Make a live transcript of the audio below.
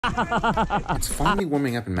It's finally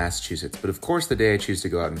warming up in Massachusetts, but of course the day I choose to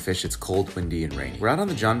go out and fish, it's cold, windy, and rainy. We're out on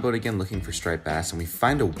the John boat again looking for striped bass, and we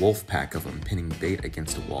find a wolf pack of them pinning bait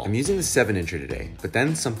against a wall. I'm using the 7-incher today, but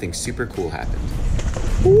then something super cool happened.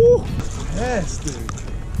 Ooh! Yes, dude.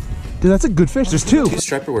 Dude, that's a good fish. There's two. Two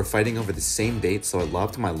striper were fighting over the same bait, so I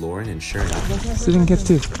lobbed my Lauren, and sure enough, so you didn't catch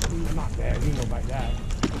two. Not bad, you know about that.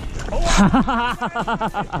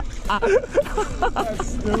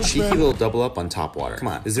 Cheeky little double up on Topwater. Come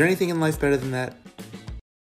on, is there anything in life better than that?